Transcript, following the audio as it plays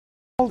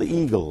Bald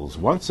eagles,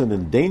 once an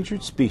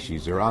endangered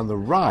species, are on the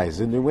rise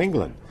in New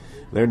England.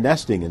 They're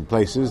nesting in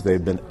places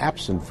they've been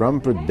absent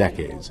from for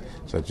decades,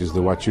 such as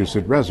the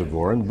Wachusett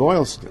Reservoir in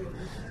Boylston.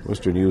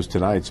 Worcester News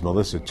Tonight's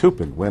Melissa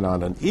Tupin went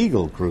on an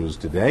eagle cruise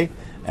today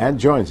and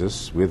joins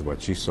us with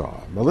what she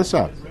saw.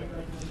 Melissa.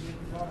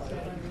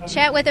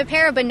 Chet, with a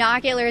pair of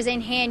binoculars in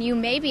hand, you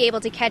may be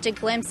able to catch a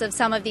glimpse of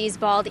some of these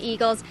bald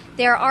eagles.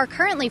 There are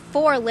currently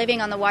 4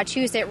 living on the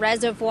Wachusett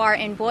Reservoir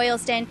in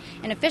Boylston,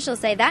 and officials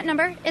say that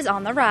number is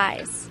on the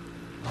rise.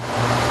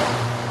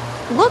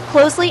 Look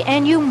closely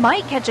and you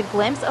might catch a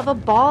glimpse of a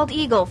bald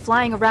eagle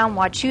flying around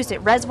Wachusett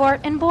Reservoir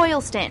in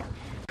Boylston.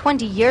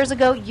 20 years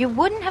ago, you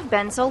wouldn't have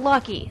been so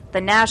lucky.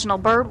 The national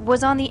bird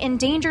was on the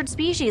endangered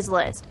species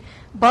list.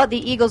 But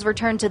the eagle's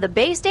return to the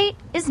Bay State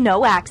is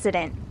no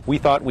accident. We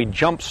thought we'd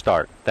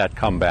jumpstart that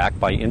comeback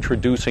by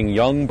introducing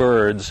young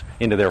birds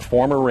into their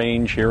former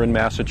range here in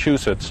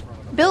Massachusetts.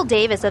 Bill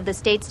Davis of the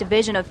state's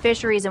Division of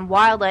Fisheries and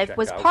Wildlife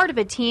was part of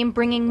a team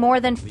bringing more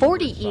than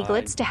 40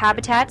 eaglets to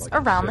habitats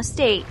around the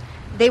state.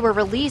 They were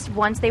released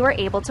once they were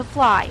able to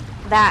fly.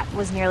 That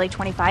was nearly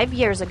 25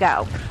 years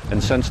ago.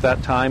 And since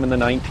that time in the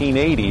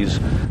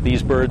 1980s,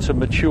 these birds have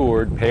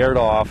matured, paired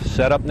off,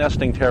 set up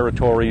nesting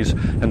territories,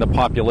 and the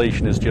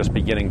population is just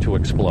beginning to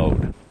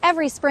explode.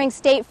 Every spring,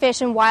 state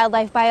fish and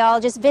wildlife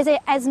biologists visit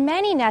as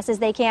many nests as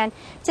they can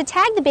to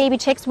tag the baby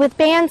chicks with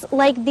bands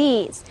like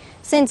these.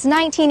 Since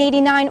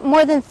 1989,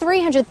 more than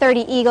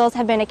 330 eagles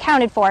have been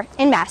accounted for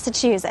in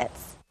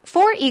Massachusetts.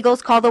 4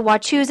 eagles call the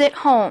Wachusett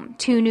home,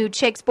 2 new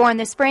chicks born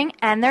this spring,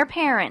 and their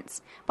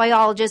parents.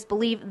 Biologists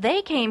believe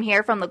they came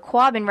here from the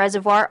Quabbin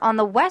Reservoir on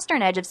the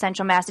western edge of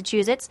central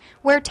Massachusetts,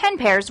 where 10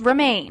 pairs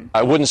remain.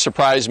 It wouldn't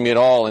surprise me at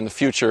all in the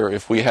future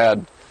if we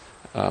had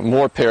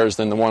more pairs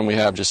than the one we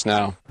have just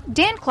now.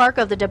 Dan Clark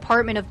of the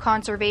Department of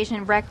Conservation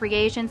and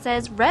Recreation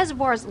says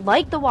reservoirs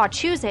like the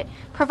Wachusett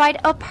provide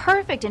a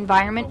perfect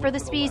environment for the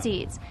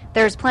species.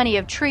 There's plenty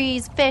of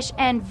trees, fish,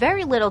 and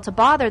very little to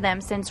bother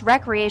them since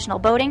recreational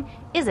boating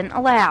isn't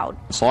allowed.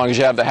 As long as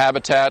you have the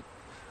habitat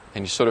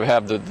and you sort of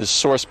have the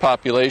source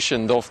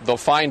population, they'll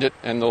find it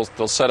and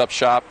they'll set up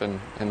shop and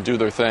do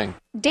their thing.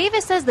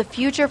 Davis says the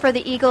future for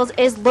the eagles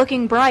is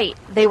looking bright.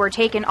 They were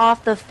taken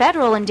off the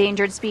federal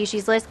endangered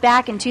species list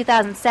back in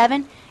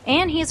 2007,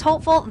 and he's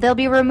hopeful they'll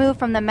be removed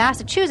from the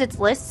Massachusetts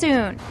list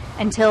soon.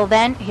 Until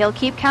then, he'll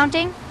keep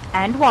counting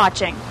and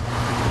watching.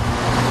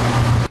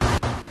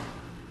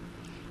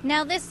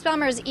 Now, this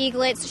summer's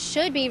eaglets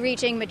should be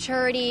reaching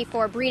maturity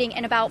for breeding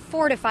in about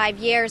 4 to 5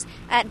 years.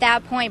 At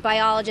that point,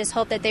 biologists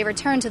hope that they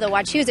return to the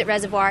Wachusett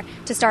Reservoir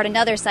to start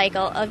another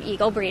cycle of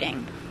eagle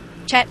breeding.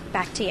 Chet,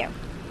 back to you.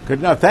 Good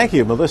enough. Thank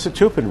you. Melissa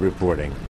Tupin reporting.